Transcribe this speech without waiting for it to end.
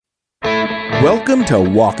Welcome to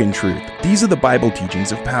Walk in Truth. These are the Bible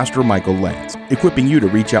teachings of Pastor Michael Lenz, equipping you to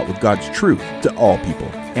reach out with God's truth to all people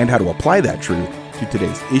and how to apply that truth to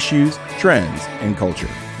today's issues, trends, and culture.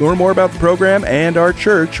 Learn more about the program and our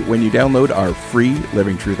church when you download our free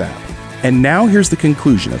Living Truth app. And now here's the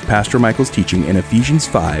conclusion of Pastor Michael's teaching in Ephesians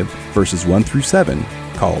 5, verses 1 through 7,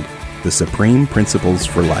 called The Supreme Principles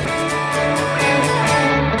for Life.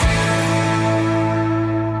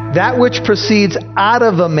 That which proceeds out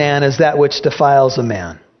of a man is that which defiles a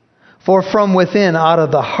man. For from within, out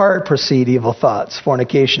of the heart proceed evil thoughts,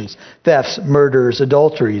 fornications, thefts, murders,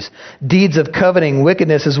 adulteries, deeds of coveting,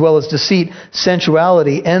 wickedness, as well as deceit,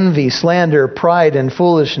 sensuality, envy, slander, pride, and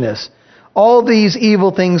foolishness. All these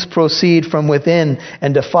evil things proceed from within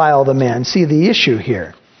and defile the man. See, the issue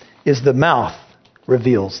here is the mouth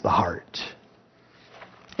reveals the heart.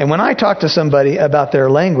 And when I talk to somebody about their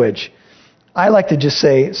language, I like to just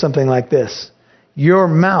say something like this: your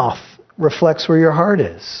mouth reflects where your heart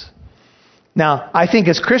is. Now, I think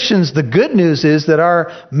as Christians, the good news is that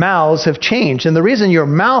our mouths have changed. And the reason your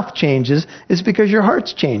mouth changes is because your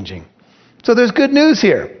heart's changing. So there's good news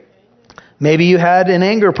here. Maybe you had an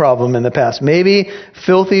anger problem in the past. Maybe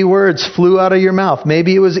filthy words flew out of your mouth.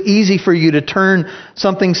 Maybe it was easy for you to turn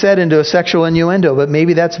something said into a sexual innuendo, but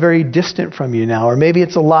maybe that's very distant from you now. Or maybe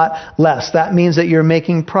it's a lot less. That means that you're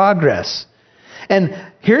making progress. And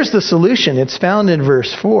here's the solution. It's found in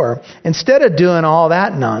verse 4. Instead of doing all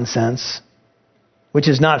that nonsense, which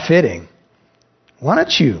is not fitting, why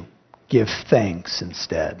don't you give thanks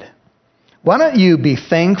instead? Why don't you be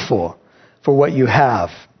thankful for what you have?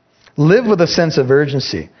 Live with a sense of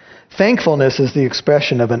urgency. Thankfulness is the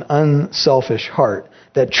expression of an unselfish heart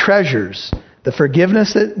that treasures the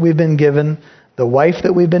forgiveness that we've been given, the wife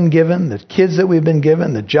that we've been given, the kids that we've been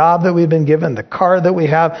given, the job that we've been given, the car that we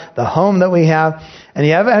have, the home that we have. And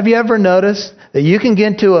have you ever noticed that you can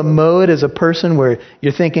get into a mode as a person where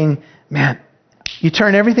you're thinking, man, you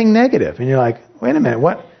turn everything negative. And you're like, wait a minute,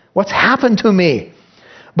 what's happened to me?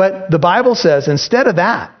 But the Bible says instead of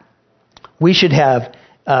that, we should have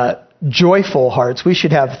joyful hearts. We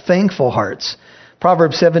should have thankful hearts.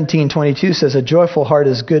 Proverbs 17:22 says, a joyful heart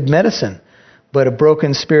is good medicine, but a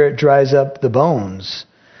broken spirit dries up the bones.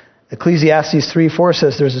 Ecclesiastes 3:4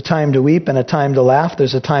 says there's a time to weep and a time to laugh.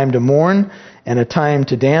 There's a time to mourn and a time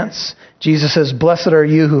to dance. Jesus says, blessed are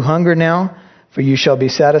you who hunger now, for you shall be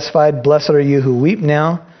satisfied. Blessed are you who weep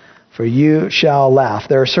now, for you shall laugh.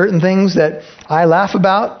 There are certain things that I laugh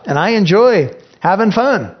about and I enjoy having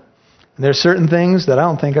fun. And there's certain things that I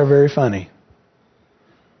don't think are very funny.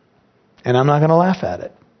 And I'm not going to laugh at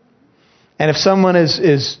it. And if someone is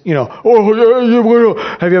have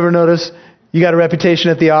you ever noticed you got a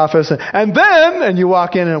reputation at the office and you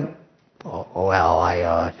walk in and,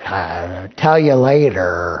 I'll tell you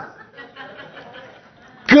later.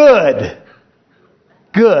 Good.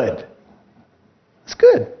 It's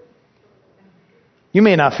good. You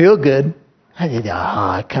may not feel good.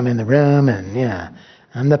 I come in the room and,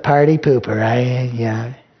 I'm the party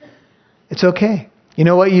pooper. It's okay. You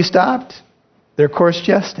know what? You stopped. They're coarse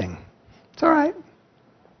jesting. It's all right.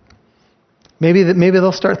 Maybe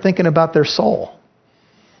they'll start thinking about their soul.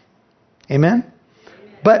 Amen?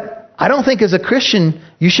 But I don't think as a Christian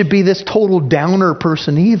you should be this total downer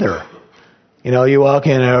person either. You walk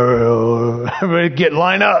in, everybody get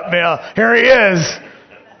lined up. Here he is.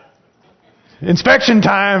 Inspection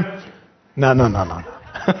time. No.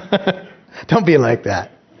 Don't be like that.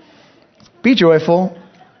 Be joyful.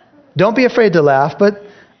 Don't be afraid to laugh, but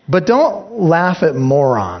don't laugh at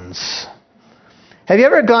morons. Have you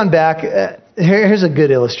ever gone back? Here's a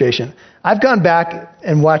good illustration. I've gone back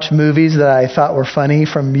and watched movies that I thought were funny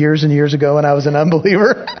from years and years ago when I was an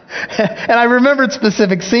unbeliever. And I remembered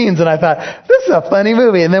specific scenes and I thought, this is a funny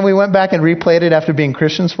movie. And then we went back and replayed it after being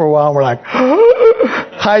Christians for a while. And we're like,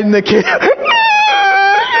 hiding the kid.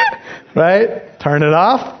 Right? Turn it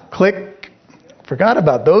off. Click. Forgot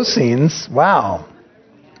about those scenes. Wow.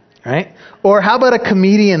 Right? Or how about a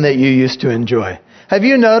comedian that you used to enjoy? Have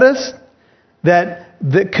you noticed that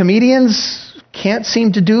the comedians can't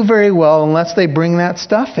seem to do very well unless they bring that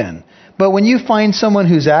stuff in? But when you find someone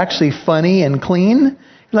who's actually funny and clean, you're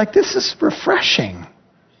like, this is refreshing.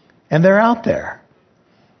 And they're out there.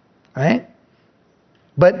 Right?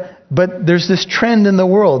 But there's this trend in the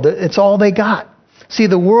world. It's all they got. See,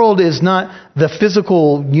 the world is not the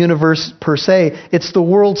physical universe per se. It's the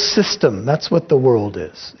world system. That's what the world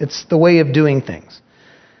is. It's the way of doing things.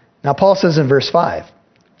 Now, Paul says in verse 5,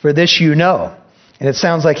 for this you know. And it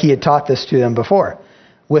sounds like he had taught this to them before.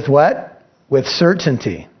 With what? With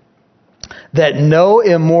certainty. That no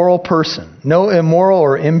immoral person, no immoral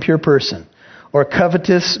or impure person, or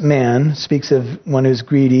covetous man, speaks of one who's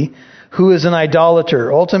greedy, who is an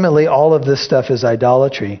idolater. Ultimately, all of this stuff is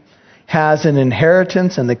idolatry, has an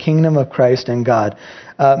inheritance in the kingdom of Christ and God.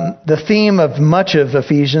 The theme of much of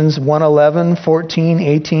Ephesians 1:11, 14,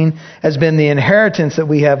 18 has been the inheritance that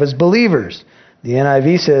we have as believers. The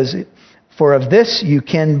NIV says, "For of this you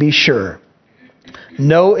can be sure.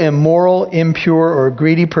 No immoral, impure, or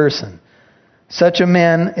greedy person, such a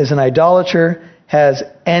man is an idolater, has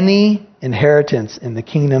any inheritance in the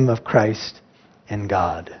kingdom of Christ and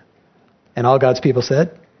God." And all God's people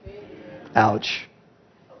said, ouch.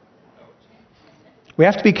 We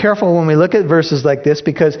have to be careful when we look at verses like this,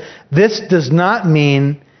 because this does not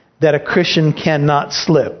mean that a Christian cannot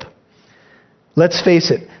slip. Let's face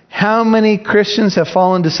it. How many Christians have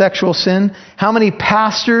fallen to sexual sin? How many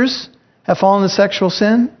pastors have fallen to sexual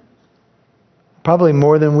sin? Probably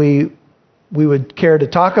more than we would care to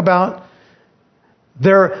talk about.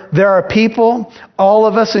 There are people, all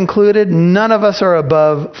of us included, none of us are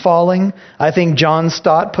above falling. I think John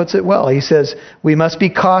Stott puts it well. He says, we must be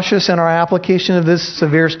cautious in our application of this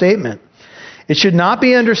severe statement. It should not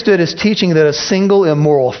be understood as teaching that a single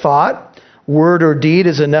immoral thought, word, or deed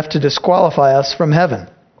is enough to disqualify us from heaven.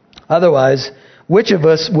 Otherwise, which of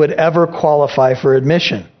us would ever qualify for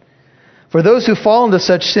admission? For those who fall into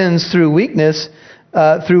such sins through weakness,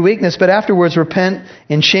 but afterwards repent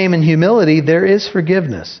in shame and humility, there is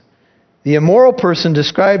forgiveness. The immoral person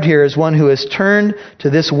described here is one who has turned to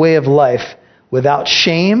this way of life without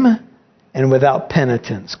shame and without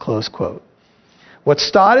penitence, close quote. What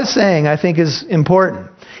Stott is saying, I think, is important.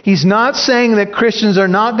 He's not saying that Christians are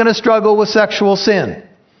not going to struggle with sexual sin.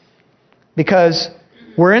 Because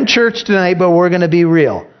we're in church tonight, but we're going to be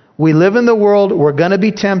real. We live in the world. We're going to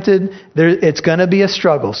be tempted. It's going to be a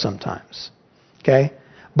struggle sometimes. Okay?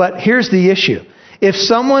 But here's the issue. If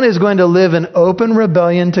someone is going to live in open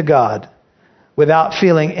rebellion to God without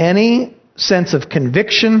feeling any sense of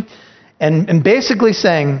conviction and basically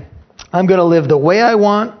saying, I'm going to live the way I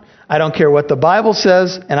want, I don't care what the Bible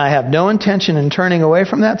says, and I have no intention in turning away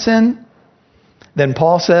from that sin, then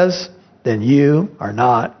Paul says, then you are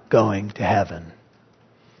not going to heaven.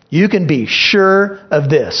 You can be sure of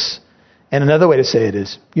this. And another way to say it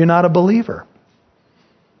is, you're not a believer.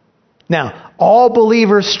 Now, all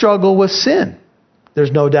believers struggle with sin.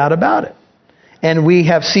 There's no doubt about it. And we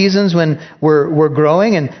have seasons when we're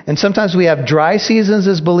growing, and sometimes we have dry seasons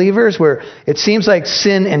as believers where it seems like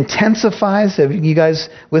sin intensifies. Have you guys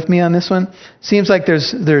with me on this one? Seems like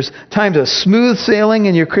there's times of smooth sailing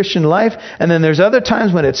in your Christian life, and then there's other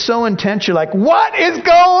times when it's so intense you're like, what is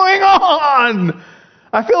going on?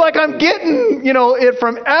 I feel like I'm getting, it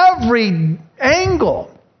from every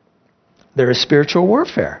angle. There is spiritual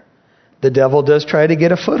warfare. The devil does try to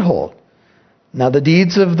get a foothold. Now, the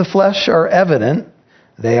deeds of the flesh are evident.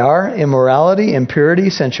 They are immorality, impurity,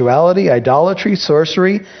 sensuality, idolatry,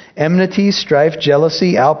 sorcery, enmity, strife,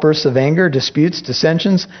 jealousy, outbursts of anger, disputes,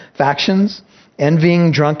 dissensions, factions,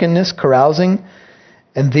 envying, drunkenness, carousing,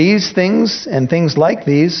 and these things and things like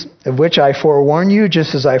these, of which I forewarn you,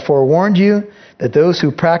 just as I forewarned you, that those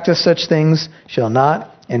who practice such things shall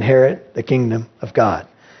not inherit the kingdom of God.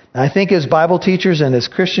 Now, I think as Bible teachers and as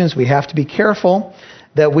Christians, we have to be careful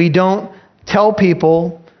that we don't tell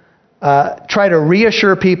people, try to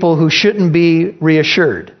reassure people who shouldn't be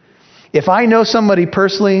reassured. If I know somebody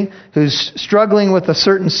personally who's struggling with a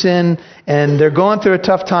certain sin and they're going through a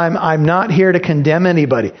tough time, I'm not here to condemn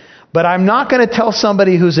anybody. But I'm not going to tell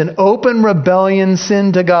somebody who's in open rebellion,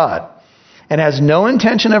 sin to God, and has no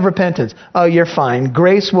intention of repentance, oh, you're fine.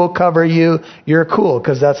 Grace will cover you. You're cool,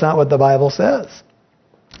 because that's not what the Bible says.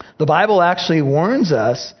 The Bible actually warns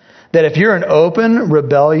us that if you're in open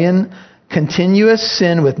rebellion, continuous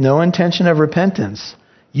sin with no intention of repentance,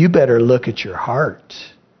 you better look at your heart.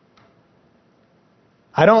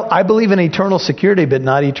 I believe in eternal security, but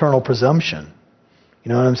not eternal presumption.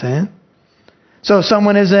 You know what I'm saying? So if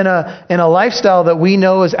someone is in a lifestyle that we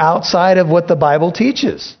know is outside of what the Bible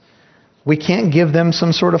teaches, we can't give them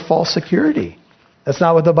some sort of false security. That's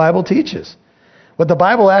not what the Bible teaches. What the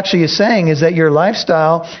Bible actually is saying is that your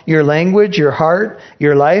lifestyle, your language, your heart,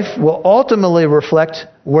 your life will ultimately reflect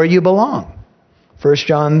where you belong. 1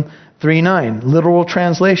 John 3:9, literal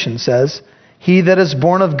translation says, he that is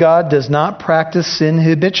born of God does not practice sin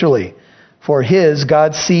habitually, for his,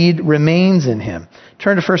 God's seed, remains in him.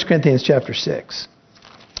 Turn to 1 Corinthians chapter 6.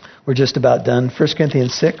 We're just about done. 1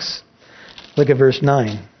 Corinthians 6, look at verse 9.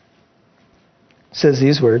 It says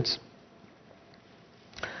these words,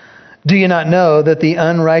 do you not know that the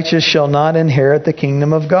unrighteous shall not inherit the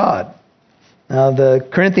kingdom of God? Now, the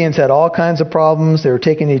Corinthians had all kinds of problems. They were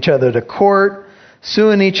taking each other to court,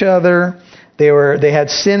 suing each other. They had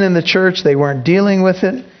sin in the church. They weren't dealing with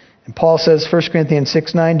it. And Paul says, 1 Corinthians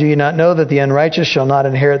 6:9, do you not know that the unrighteous shall not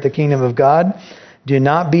inherit the kingdom of God? Do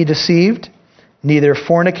not be deceived. Neither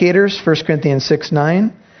fornicators, 1 Corinthians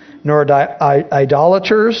 6:9, nor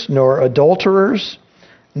idolaters, nor adulterers,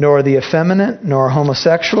 nor the effeminate, nor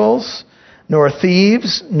homosexuals, nor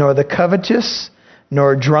thieves, nor the covetous,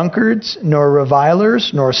 nor drunkards, nor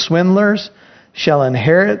revilers, nor swindlers shall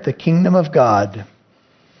inherit the kingdom of God.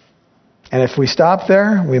 And if we stop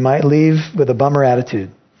there, we might leave with a bummer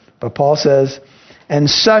attitude. But Paul says, and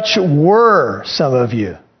such were some of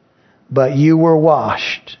you, but you were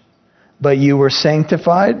washed, but you were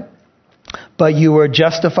sanctified, but you were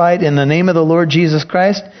justified in the name of the Lord Jesus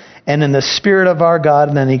Christ and in the Spirit of our God.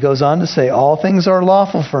 And then he goes on to say, all things are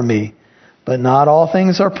lawful for me, but not all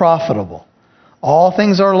things are profitable. All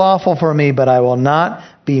things are lawful for me, but I will not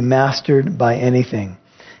be mastered by anything.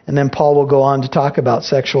 And then Paul will go on to talk about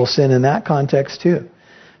sexual sin in that context too.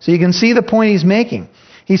 So you can see the point he's making.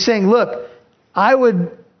 He's saying, look, I would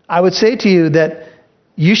say to you that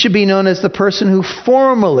you should be known as the person who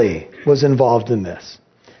formerly was involved in this.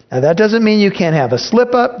 Now, that doesn't mean you can't have a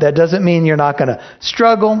slip-up. That doesn't mean you're not going to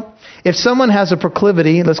struggle. If someone has a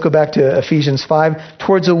proclivity, let's go back to Ephesians 5,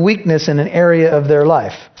 towards a weakness in an area of their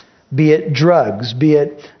life, be it drugs, be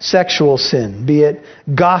it sexual sin, be it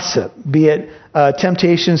gossip, be it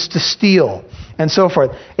temptations to steal, and so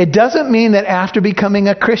forth. It doesn't mean that after becoming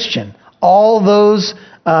a Christian, all those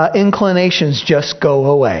inclinations just go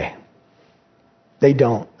away. They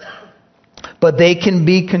don't. But they can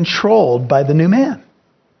be controlled by the new man.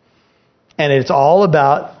 And it's all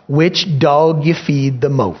about which dog you feed the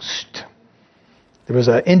most. There was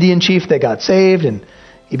an Indian chief that got saved, and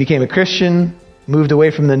he became a Christian, moved away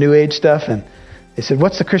from the New Age stuff, and they said,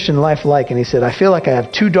 what's the Christian life like? And he said, I feel like I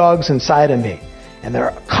have two dogs inside of me, and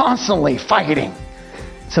they're constantly fighting.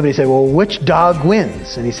 Somebody said, well, which dog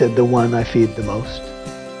wins? And he said, the one I feed the most.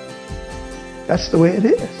 That's the way it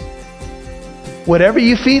is. Whatever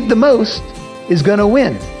you feed the most is going to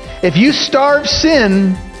win. If you starve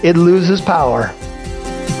sin, it loses power.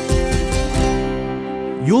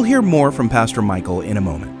 You'll hear more from Pastor Michael in a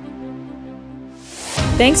moment.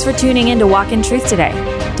 Thanks for tuning in to Walk in Truth today.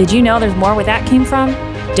 Did you know there's more where that came from?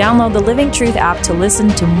 Download the Living Truth app to listen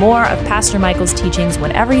to more of Pastor Michael's teachings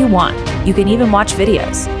whenever you want. You can even watch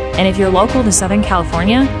videos. And if you're local to Southern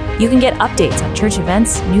California, you can get updates on church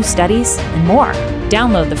events, new studies, and more.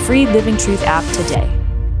 Download the free Living Truth app today.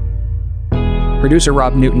 Producer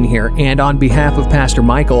Rob Newton here, and on behalf of Pastor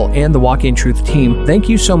Michael and the Walk in Truth team, thank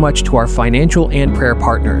you so much to our financial and prayer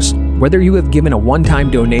partners. Whether you have given a one-time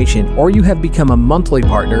donation or you have become a monthly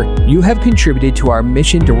partner, you have contributed to our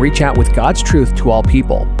mission to reach out with God's truth to all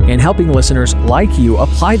people, and helping listeners like you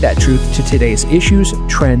apply that truth to today's issues,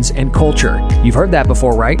 trends, and culture. You've heard that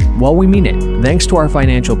before, right? Well, we mean it. Thanks to our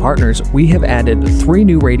financial partners, we have added 3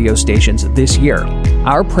 new radio stations this year.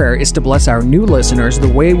 Our prayer is to bless our new listeners the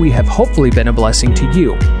way we have hopefully been a blessing to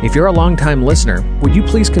you. If you're a longtime listener, would you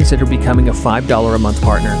please consider becoming a $5 a month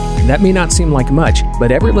partner? That may not seem like much, but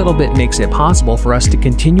every little bit makes it possible for us to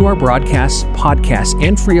continue our broadcasts, podcasts,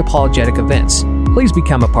 and free apologetic events. Please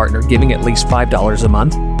become a partner, giving at least $5 a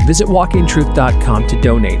month. Visit walkintruth.com to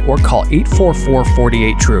donate or call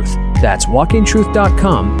 844-48-TRUTH. That's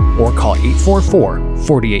walkintruth.com or call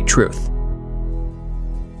 844-48-TRUTH.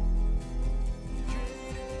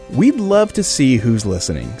 We'd love to see who's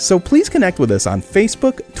listening, so please connect with us on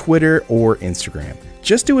Facebook, Twitter, or Instagram.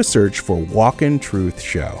 Just do a search for Walk in Truth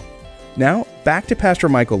Show. Now, back to Pastor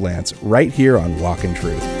Michael Lance right here on Walk in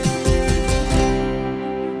Truth.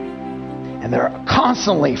 And they're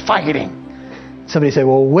constantly fighting. Somebody said,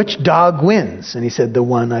 well, which dog wins? And he said, the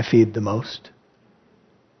one I feed the most.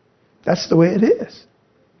 That's the way it is.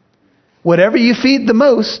 Whatever you feed the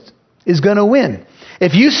most is going to win.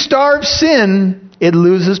 If you starve sin, it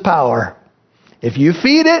loses power. If you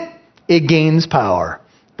feed it, it gains power.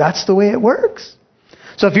 That's the way it works.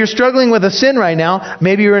 So if you're struggling with a sin right now,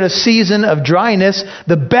 maybe you're in a season of dryness,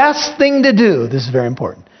 the best thing to do, this is very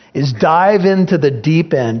important, is dive into the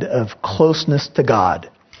deep end of closeness to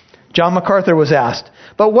God. John MacArthur was asked,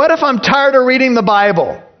 but what if I'm tired of reading the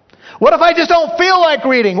Bible? What if I just don't feel like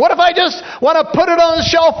reading? What if I just want to put it on the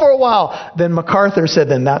shelf for a while? Then MacArthur said,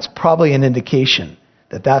 then that's probably an indication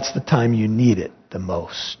that that's the time you need it the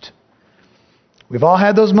most. We've all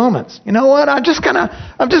had those moments. You know what? I'm just gonna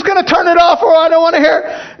turn it off, or I don't want to hear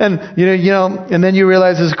it. And you know, and then you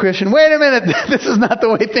realize as a Christian, wait a minute, this is not the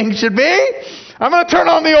way things should be. I'm gonna turn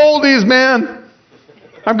on the oldies, man.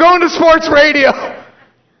 I'm going to sports radio.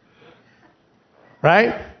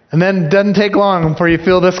 Right? And then it doesn't take long before you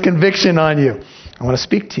feel this conviction on you. I want to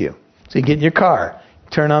speak to you. So you get in your car,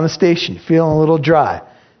 Turn on the station. Feeling a little dry.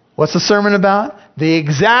 What's the sermon about? The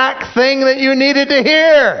exact thing that you needed to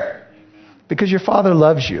hear. Because your Father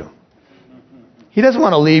loves you. He doesn't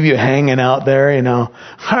want to leave you hanging out there, No,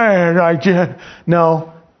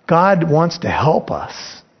 God wants to help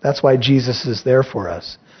us. That's why Jesus is there for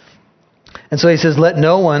us. And so he says, let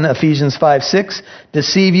no one, Ephesians 5:6,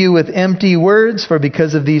 deceive you with empty words, for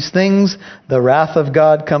because of these things, the wrath of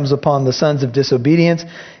God comes upon the sons of disobedience.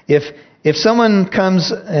 If someone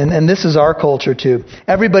comes, and this is our culture too,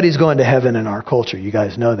 everybody's going to heaven in our culture. You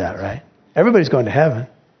guys know that, right? Everybody's going to heaven.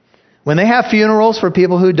 When they have funerals for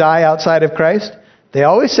people who die outside of Christ, they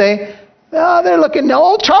always say,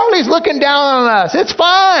 old Charlie's looking down on us. It's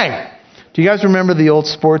fine. Do you guys remember the old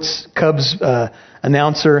sports Cubs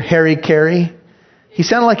announcer, Harry Carey? He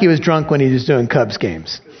sounded like he was drunk when he was doing Cubs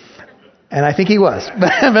games. And I think he was.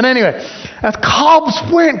 But anyway, that's Cubs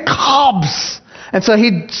win, Cubs. And so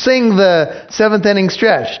he'd sing the seventh inning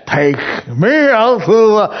stretch. Take me out,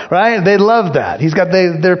 right? They love that. He's got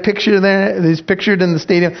their picture there. He's pictured in the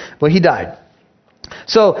stadium. Well, he died.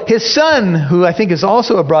 So his son, who I think is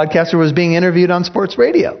also a broadcaster, was being interviewed on sports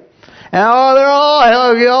radio. And they're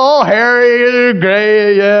all Harry,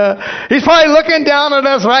 great, yeah. He's probably looking down at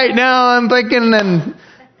us right now. I'm thinking, and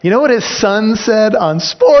you know what his son said on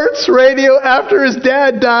sports radio after his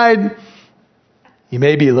dad died? He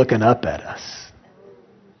may be looking up at us.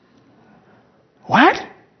 What?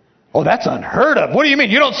 Oh, that's unheard of. What do you mean?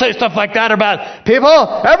 You don't say stuff like that about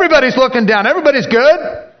people. Everybody's looking down. Everybody's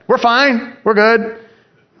good. We're fine. We're good.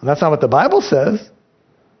 Well, that's not what the Bible says.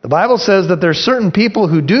 The Bible says that there's certain people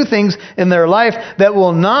who do things in their life that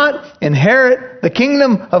will not inherit the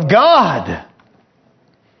kingdom of God.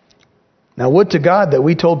 Now, would to God that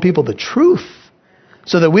we told people the truth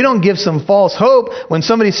so that we don't give some false hope when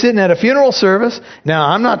somebody's sitting at a funeral service. Now,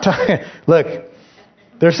 I'm not talking... Look,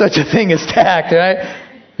 there's such a thing as tact,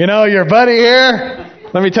 right? You know, your buddy here,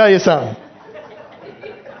 let me tell you something.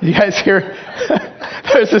 You guys hear?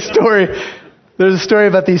 There's a story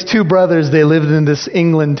about these two brothers. They lived in this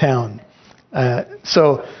England town.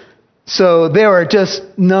 So they were just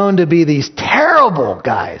known to be these terrible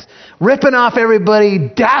guys, ripping off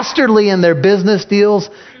everybody, dastardly in their business deals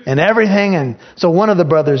and everything. And so one of the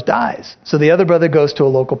brothers dies. So the other brother goes to a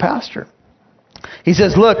local pastor. He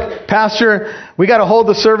says, look, pastor, we got to hold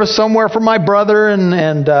the service somewhere for my brother.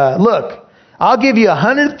 And look, I'll give you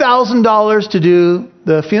 $100,000 to do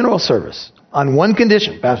the funeral service on one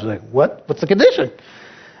condition. Pastor's like, what? What's the condition?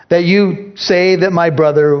 That you say that my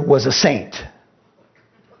brother was a saint.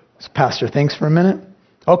 So pastor thinks for a minute.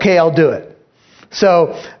 Okay, I'll do it.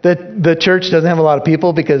 So the church doesn't have a lot of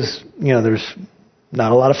people because, there's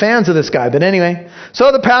not a lot of fans of this guy. But anyway,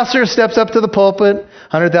 so the pastor steps up to the pulpit,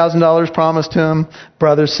 $100,000 promised to him.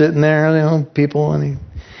 Brother's sitting there, people. And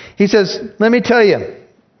he says, let me tell you,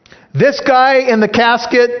 this guy in the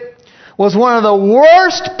casket was one of the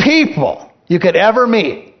worst people you could ever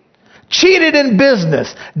meet. Cheated in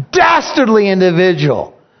business, dastardly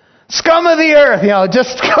individual, scum of the earth,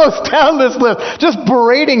 just goes down this list, just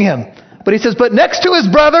berating him. But he says, but next to his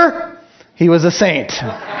brother, he was a saint.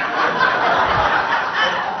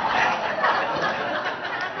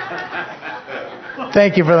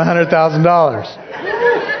 Thank you for the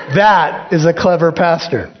 $100,000. That is a clever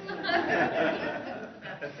pastor.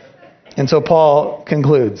 And so Paul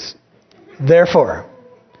concludes, therefore,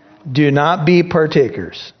 do not be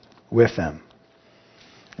partakers with them.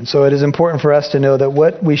 And so it is important for us to know that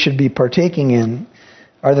what we should be partaking in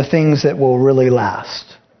are the things that will really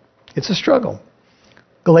last. It's a struggle.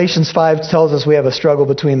 Galatians 5 tells us we have a struggle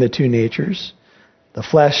between the two natures. The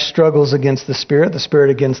flesh struggles against the spirit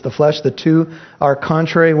against the flesh. The two are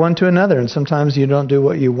contrary one to another, and sometimes you don't do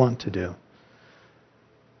what you want to do.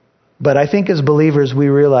 But I think as believers, we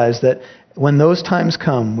realize that when those times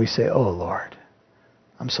come, we say, oh, Lord,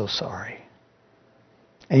 I'm so sorry.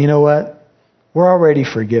 And you know what? We're already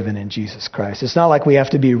forgiven in Jesus Christ. It's not like we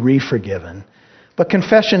have to be re-forgiven. But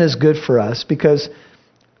confession is good for us because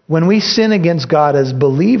when we sin against God as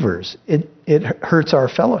believers, it hurts our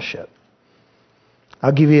fellowship.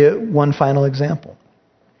 I'll give you one final example.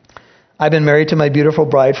 I've been married to my beautiful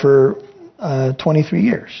bride for 23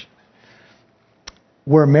 years.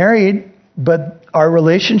 We're married, but our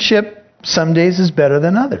relationship some days is better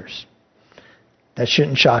than others. That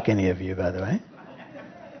shouldn't shock any of you, by the way.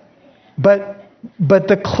 But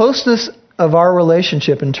the closeness of our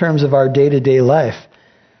relationship in terms of our day-to-day life,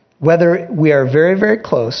 whether we are very, very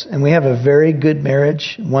close and we have a very good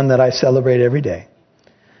marriage, one that I celebrate every day,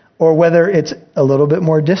 or whether it's a little bit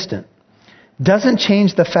more distant, doesn't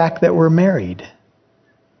change the fact that we're married.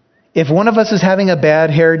 If one of us is having a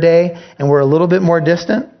bad hair day and we're a little bit more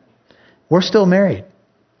distant, we're still married.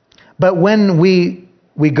 But when we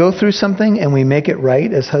go through something and we make it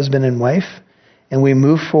right as husband and wife, and we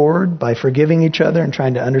move forward by forgiving each other and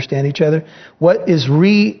trying to understand each other, what is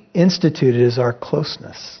reinstituted is our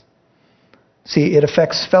closeness. See, it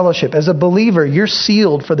affects fellowship. As a believer, you're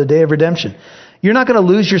sealed for the day of redemption. You're not going to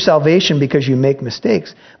lose your salvation because you make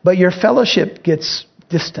mistakes, but your fellowship gets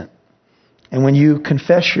distant. And when you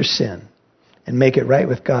confess your sin and make it right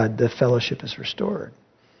with God, the fellowship is restored.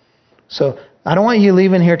 So I don't want you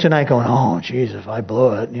leaving here tonight going, oh, geez, if I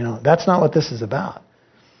blow it, that's not what this is about.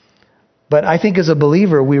 But I think as a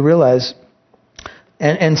believer, we realize,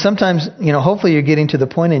 and sometimes, hopefully you're getting to the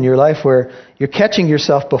point in your life where you're catching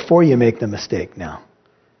yourself before you make the mistake now,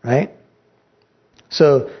 right?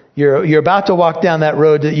 So you're about to walk down that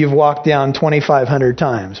road that you've walked down 2,500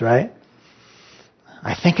 times, right?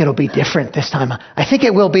 I think it'll be different this time. I think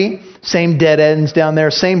it will be. Same dead ends down there,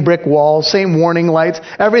 same brick walls, same warning lights,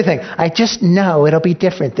 everything. I just know it'll be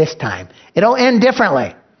different this time. It'll end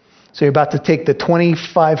differently. So you're about to take the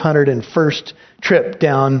 2,501st trip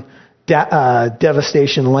down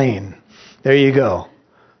Devastation Lane. There you go.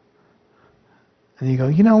 And you go,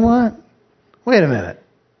 you know what? Wait a minute.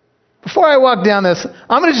 Before I walk down this,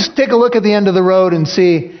 I'm going to just take a look at the end of the road and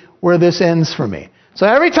see where this ends for me. So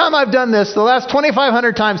every time I've done this, the last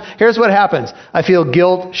 2,500 times, here's what happens. I feel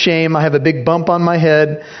guilt, shame. I have a big bump on my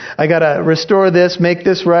head. I got to restore this, make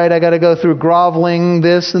this right. I got to go through groveling,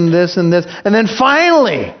 this and this and this. And then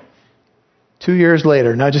finally, 2 years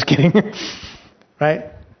later, no, just kidding, right?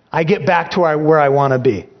 I get back to where I want to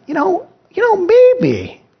be.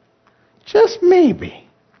 Maybe, just maybe,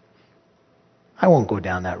 I won't go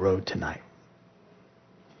down that road tonight.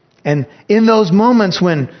 And in those moments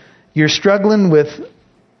when you're struggling with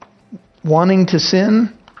wanting to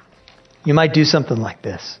sin, you might do something like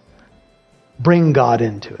this. Bring God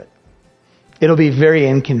into it. It'll be very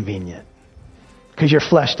inconvenient because your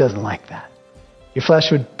flesh doesn't like that. Your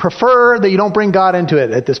flesh would prefer that you don't bring God into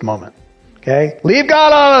it at this moment. Okay? Leave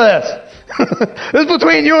God out of this. This is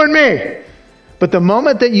between you and me. But the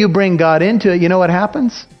moment that you bring God into it, you know what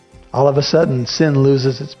happens? All of a sudden, sin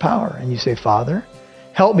loses its power. And you say, Father,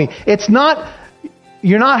 help me.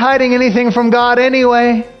 You're not hiding anything from God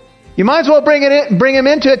anyway. You might as well bring him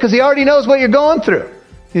into it because he already knows what you're going through.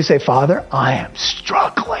 You say, Father, I am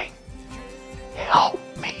struggling. Help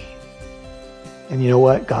me. And you know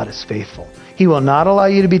what? God is faithful. He will not allow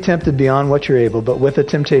you to be tempted beyond what you're able, but with a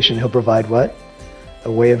temptation, he'll provide what?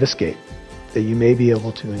 A way of escape, that you may be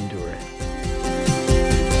able to endure it.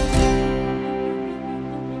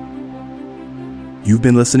 You've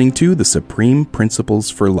been listening to The Supreme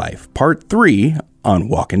Principles for Life, Part 3 on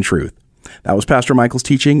Walk in Truth. That was Pastor Michael's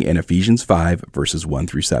teaching in Ephesians 5, verses 1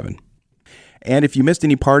 through 7. And if you missed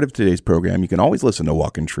any part of today's program, you can always listen to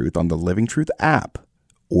Walk in Truth on the Living Truth app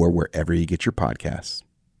or wherever you get your podcasts.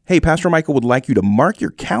 Hey, Pastor Michael would like you to mark your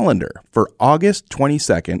calendar for August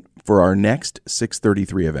 22nd for our next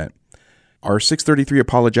 633 event. Our 633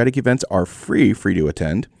 apologetic events are free to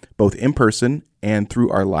attend, both in person and through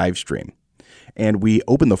our live stream. And we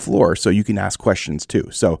open the floor so you can ask questions too.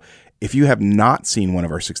 So if you have not seen one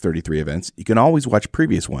of our 633 events, you can always watch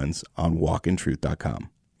previous ones on walkintruth.com.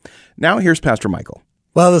 Now here's Pastor Michael.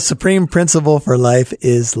 Well, the supreme principle for life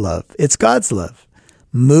is love. It's God's love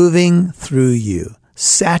moving through you,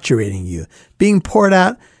 saturating you, being poured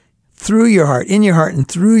out through your heart, in your heart, and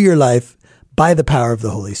through your life by the power of the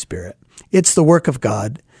Holy Spirit. It's the work of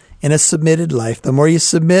God in a submitted life. The more you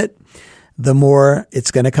submit, the more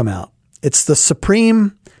it's going to come out. It's the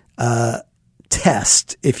supreme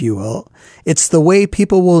test, if you will. It's the way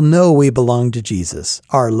people will know we belong to Jesus,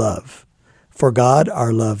 our love for God,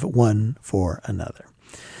 our love one for another.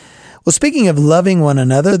 Well, speaking of loving one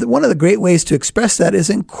another, one of the great ways to express that is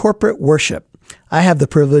in corporate worship. I have the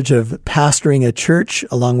privilege of pastoring a church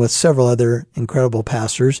along with several other incredible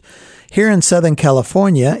pastors here in Southern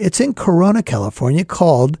California. It's in Corona, California,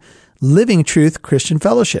 called Living Truth Christian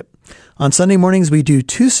Fellowship. On Sunday mornings, we do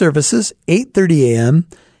two services, 8:30 a.m.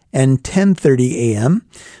 and 10:30 a.m.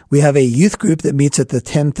 We have a youth group that meets at the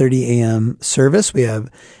 10:30 a.m. service. We have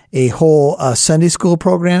a whole Sunday school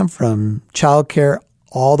program from childcare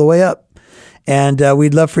all the way up. And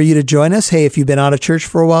we'd love for you to join us. Hey, if you've been out of church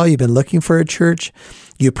for a while, you've been looking for a church,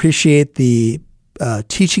 you appreciate the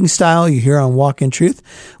teaching style you hear on Walk in Truth,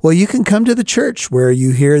 well, you can come to the church where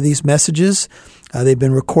you hear these messages. They've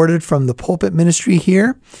been recorded from the pulpit ministry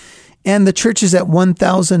here. And the church is at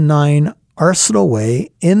 1009 Arsenal Way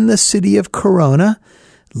in the city of Corona,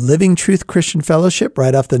 Living Truth Christian Fellowship,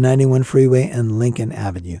 right off the 91 freeway and Lincoln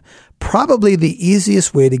Avenue. Probably the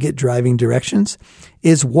easiest way to get driving directions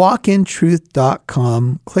is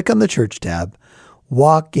walkintruth.com. Click on the church tab,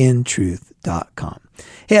 walkintruth.com.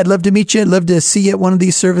 Hey, I'd love to meet you. I'd love to see you at one of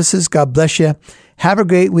these services. God bless you. Have a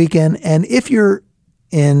great weekend. And if you're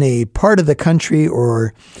in a part of the country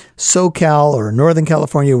or SoCal or Northern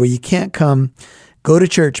California where you can't come, go to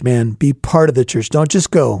church, man. Be part of the church. Don't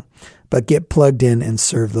just go, but get plugged in and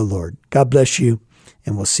serve the Lord. God bless you,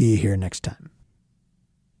 and we'll see you here next time.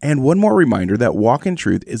 And one more reminder that Walk in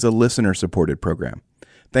Truth is a listener-supported program.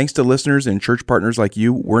 Thanks to listeners and church partners like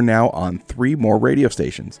you, we're now on 3 more radio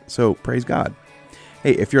stations, so praise God.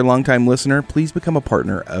 Hey, if you're a longtime listener, please become a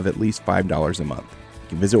partner of at least $5 a month. You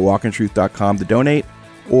can visit walkintruth.com to donate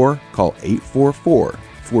or call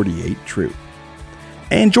 844-48-TRUTH.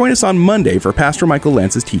 And join us on Monday for Pastor Michael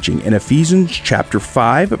Lance's teaching in Ephesians chapter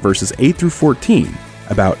 5, verses 8 through 14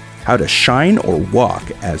 about how to shine or walk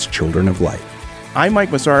as children of light. I'm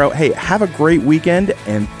Mike Massaro. Hey, have a great weekend,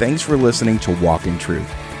 and thanks for listening to Walk in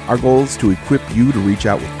Truth. Our goal is to equip you to reach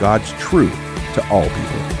out with God's truth to all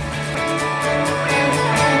people.